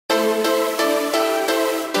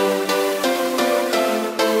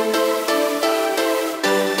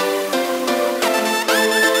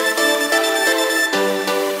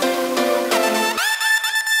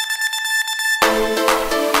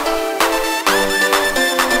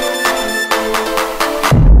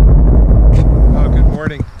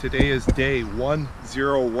Today is day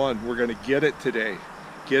 101. We're going to get it today.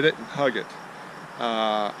 Get it and hug it.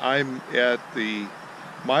 I'm at the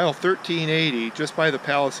mile 1380 just by the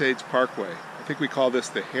Palisades Parkway. I think we call this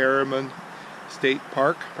the Harriman State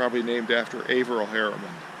Park, probably named after Averill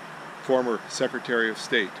Harriman, former Secretary of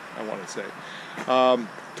State, I want to say.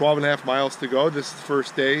 12 and a half miles to go. This is the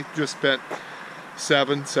first day. Just spent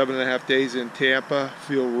seven and a half days in Tampa.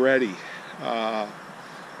 Feel ready.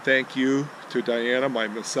 Thank you to Diana, my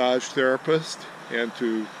massage therapist, and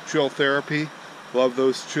to chill therapy. Love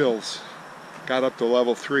those chills. Got up to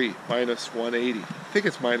level 3, minus 180. I think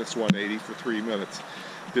it's minus 180 for 3 minutes.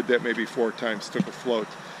 Did that maybe 4 times, took a float.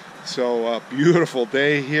 So beautiful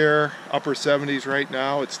day here, upper 70s right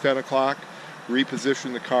now. It's 10 o'clock.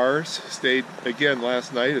 Repositioned the cars. Stayed again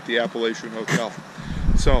last night at the Appalachian Hotel.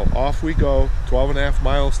 So off we go, 12 and a half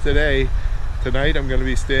miles today. Tonight I'm going to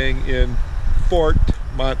be staying in Fort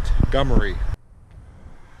Montgomery.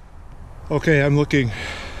 Okay, I'm looking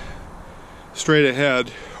straight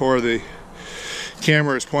ahead, or the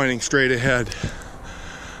camera is pointing straight ahead.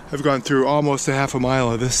 I've gone through almost a half a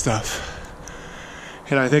mile of this stuff,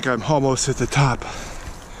 and I think I'm almost at the top.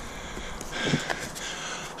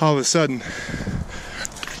 All of a sudden,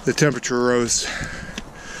 the temperature rose.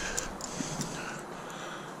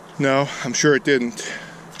 No, I'm sure it didn't.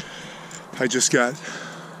 I just got a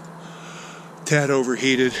tad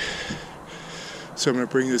overheated, so I'm going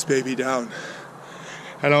to bring this baby down.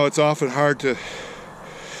 I know it's often hard to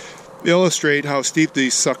illustrate how steep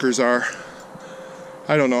these suckers are.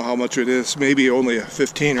 I don't know how much it is, maybe only a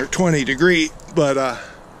 15 or 20 degree, but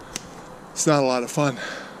it's not a lot of fun.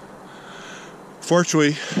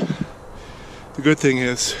 Fortunately, the good thing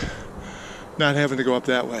is not having to go up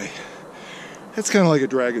that way. It's kind of like a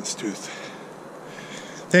dragon's tooth.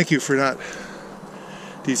 Thank you for not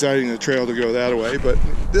designing the trail to go that way, but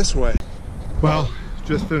this way. Well,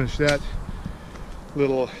 just finished that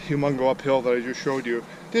little humongo uphill that I just showed you.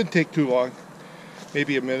 Didn't take too long,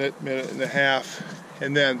 maybe a minute and a half,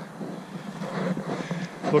 and then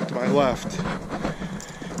look to my left.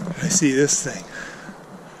 I see this thing.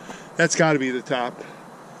 That's got to be the top,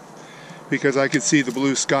 because I can see the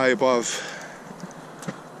blue sky above.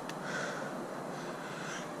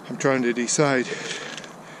 I'm trying to decide,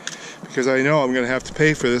 because I know I'm going to have to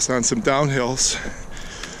pay for this on some downhills.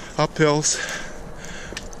 Uphills,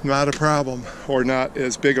 not a problem, or not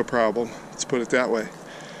as big a problem. Let's put it that way.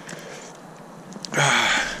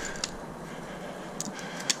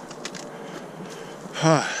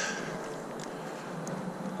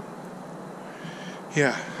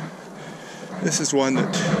 Yeah, this is one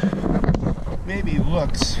that maybe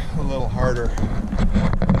looks a little harder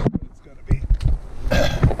than it's going to be.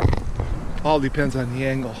 All depends on the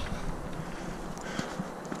angle.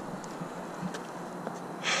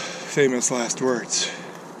 Famous last words.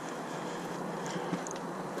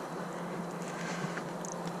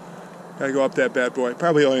 Gotta go up that bad boy.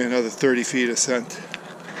 Probably only another 30 feet ascent.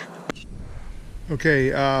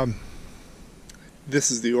 Okay,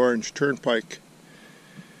 this is the Orange Turnpike.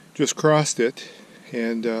 Just crossed it,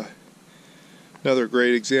 and another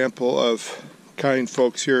great example of kind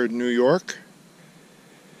folks here in New York.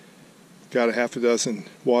 Got a half a dozen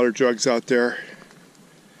water jugs out there.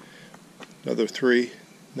 Another 3,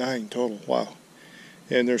 9 total. Wow.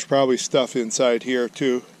 And there's probably stuff inside here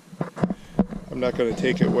too. I'm not going to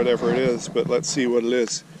take it whatever it is, but let's see what it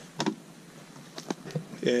is.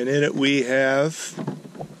 And in it we have,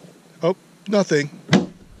 oh, nothing.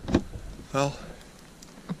 Well,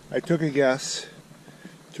 I took a guess,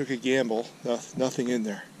 took a gamble, nothing in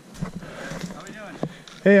there. How are we doing?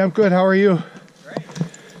 Hey, I'm good, how are you? Great.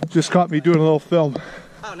 Just caught me doing a little film.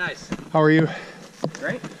 Oh, nice. How are you?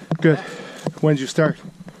 Great. Good. When did you start?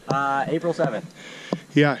 April 7th.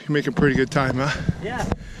 Yeah, you're making pretty good time, huh? Yeah,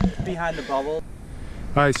 behind the bubble.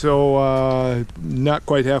 Alright, so not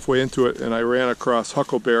quite halfway into it, and I ran across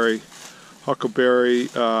Huckleberry. Huckleberry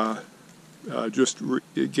gave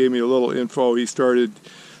me a little info. He started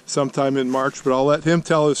sometime in March, but I'll let him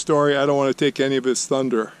tell his story. I don't want to take any of his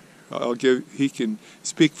thunder. He can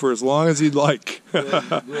speak for as long as he'd like. And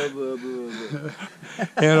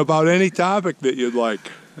about any topic that you'd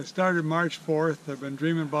like. I started March 4th. I've been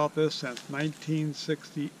dreaming about this since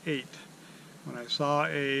 1968, when I saw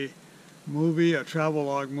a movie, a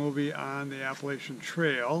travelogue movie on the Appalachian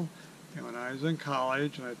Trail. And when I was in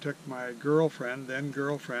college, and I took my girlfriend, then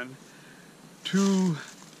girlfriend, to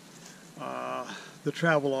the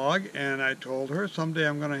travelogue, and I told her someday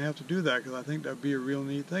I'm going to have to do that, because I think that'd be a real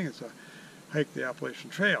neat thing. It's a hike the Appalachian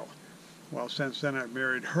Trail. Well, since then I've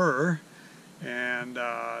married her, and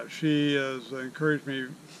she has encouraged me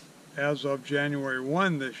as of January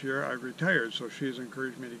 1 this year, I've retired, so she's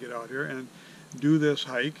encouraged me to get out here and do this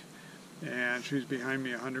hike, and she's behind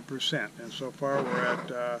me 100%. And so far we're at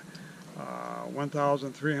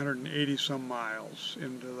 1,380 some miles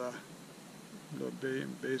into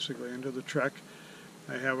basically into the trek.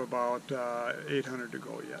 I have about 800 to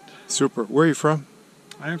go yet. Super. Where are you from?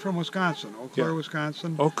 I am from Wisconsin, Eau Claire, Yeah.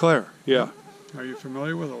 Wisconsin. Eau Claire, yeah. Are you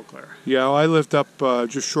familiar with Eau Claire? Yeah, well, I lived up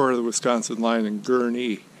just short of the Wisconsin line in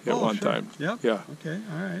Gurnee at one sure. time. Yep. Yeah. Okay,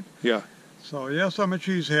 all right. Yeah. So yes, I'm a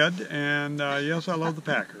cheesehead, and yes, I love the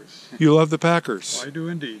Packers. You love the Packers? Well, I do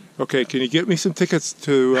indeed. Okay, can you get me some tickets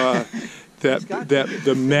to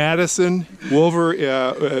the Madison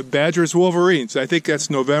Badgers Wolverines? I think that's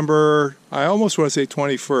November, I almost want to say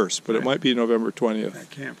 21st, but it might be November 20th. At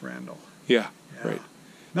Camp Randall. Yeah, Yeah. right.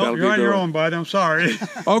 No, That'll you're be on your good. own, bud. I'm sorry.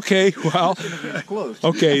 Okay, well, Closed.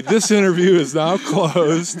 okay, this interview is now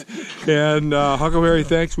closed, and Huckleberry,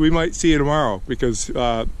 thanks. We might see you tomorrow, because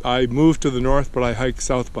I moved to the north, but I hike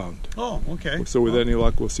southbound. Oh, okay. So with any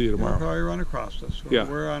luck, we'll see you We'll tomorrow. probably run across us. Yeah.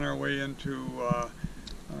 We're on our way into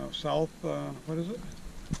south, what is it?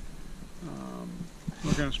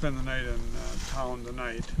 We're going to spend the night in town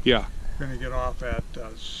tonight. Yeah, We're going to get off at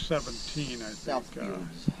 17, I think. Southfield.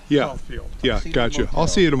 yeah, Southfield. yeah, See you gotcha. tomorrow. I'll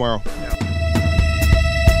see you tomorrow.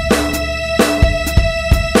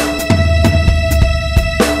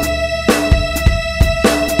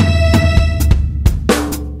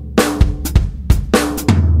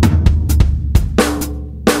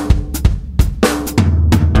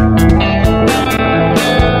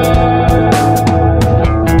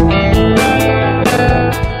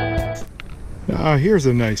 Here's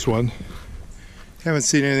a nice one. Haven't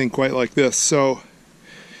seen anything quite like this. So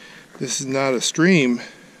this is not a stream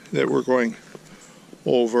that we're going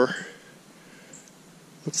over.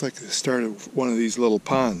 Looks like the start of one of these little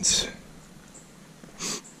ponds.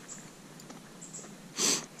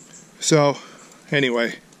 So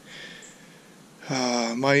anyway,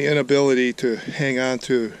 my inability to hang on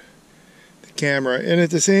to the camera and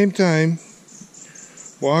at the same time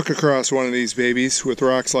walk across one of these babies with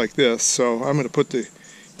rocks like this. So I'm going to put the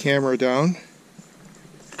camera down.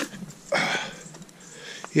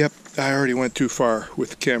 Yep, I already went too far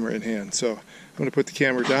with the camera in hand. So I'm going to put the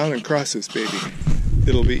camera down and cross this baby.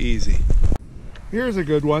 It'll be easy. Here's a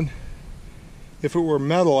good one. If it were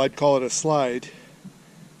metal, I'd call it a slide.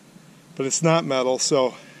 But it's not metal,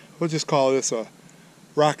 so we'll just call this a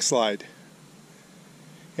rock slide.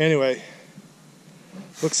 Anyway,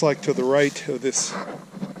 looks like to the right of this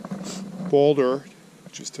boulder,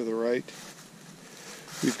 which is to the right,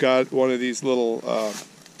 we've got one of these little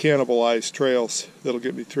cannibalized trails that'll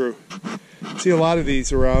get me through. See a lot of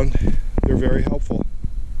these around. They're very helpful.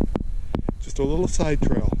 Just a little side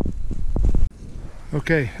trail.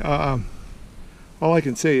 Okay, all I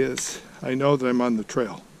can say is I know that I'm on the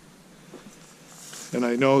trail. And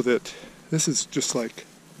I know that this is just like,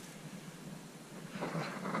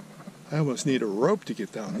 I almost need a rope to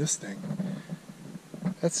get down this thing.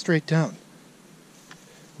 That's straight down.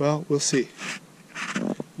 Well, we'll see.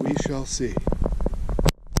 We shall see.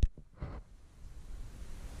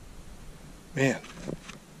 Man,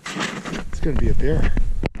 it's going to be a bear.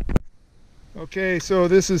 Okay, so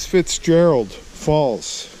this is Fitzgerald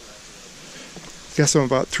Falls. Guess I'm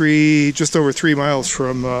about just over 3 miles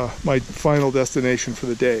from my final destination for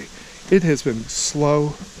the day. It has been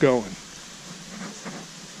slow going.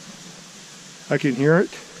 I can hear it,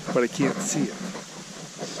 but I can't see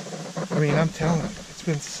it. I mean, I'm telling you, it's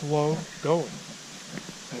been slow going.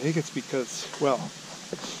 I think it's because, well,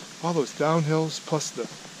 all those downhills plus the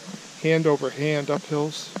hand over hand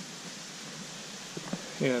uphills,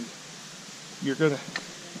 and you're gonna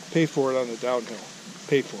pay for it on the downhill.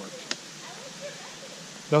 Pay for it.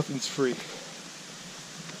 Nothing's free.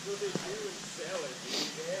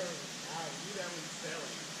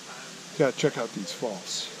 Gotta check out these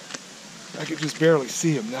falls. I can just barely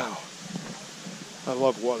see them now. I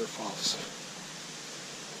love waterfalls.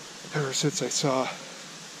 Ever since I saw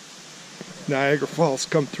Niagara Falls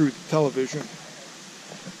come through the television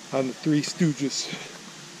on the Three Stooges,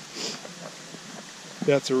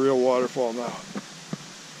 that's a real waterfall now.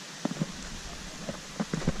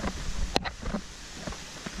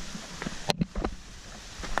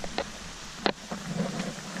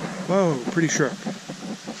 Whoa, pretty sharp.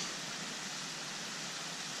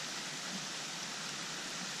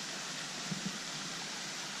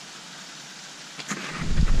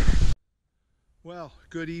 Well,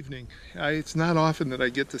 good evening. It's not often that I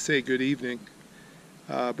get to say good evening,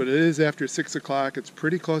 but it is after 6 o'clock. It's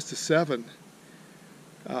pretty close to 7.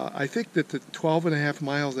 I think that the 12.5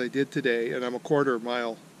 miles I did today, and I'm a quarter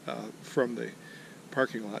mile from the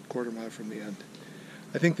parking lot, quarter mile from the end.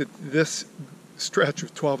 I think that this stretch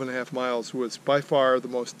of 12.5 miles was by far the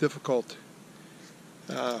most difficult.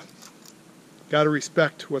 Got to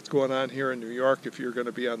respect what's going on here in New York if you're going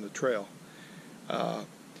to be on the trail.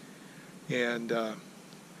 And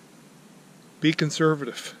be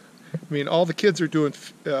conservative. I mean, all the kids are doing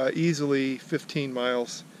easily 15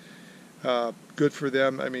 miles. Good for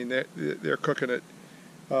them. I mean, they're cooking it.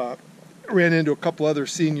 Ran into a couple other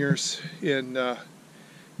seniors in,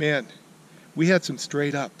 man, we had some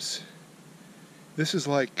straight ups. This is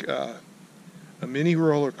like a mini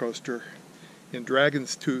roller coaster in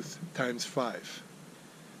Dragon's Tooth times 5.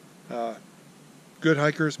 Good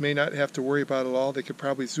hikers may not have to worry about it all. They could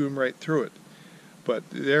probably zoom right through it. But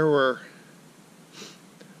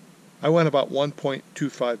I went about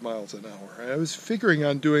 1.25 miles an hour. I was figuring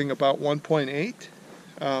on doing about 1.8,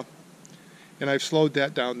 and I've slowed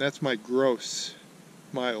that down. That's my gross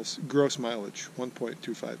mileage,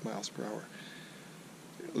 1.25 miles per hour.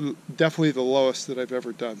 Definitely the lowest that I've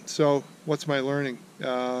ever done. So what's my learning?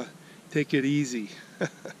 Take it easy,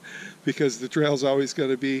 because the trail's always going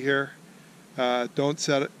to be here. Don't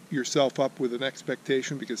set yourself up with an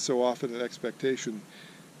expectation, because so often an expectation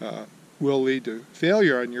will lead to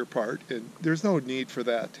failure on your part, and there's no need for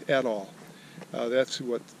that at all. That's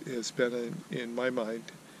what has been in my mind.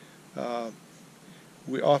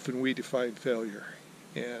 We define failure,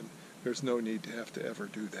 and there's no need to have to ever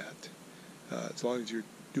do that. As long as you're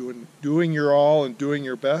doing your all and doing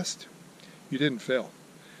your best, you didn't fail.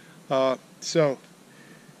 So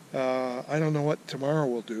I don't know what tomorrow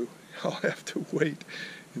will do. I'll have to wait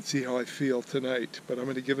and see how I feel tonight, but I'm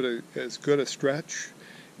going to give it as good a stretch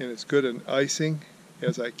and as good an icing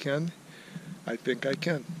as I can. I think I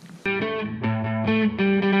can.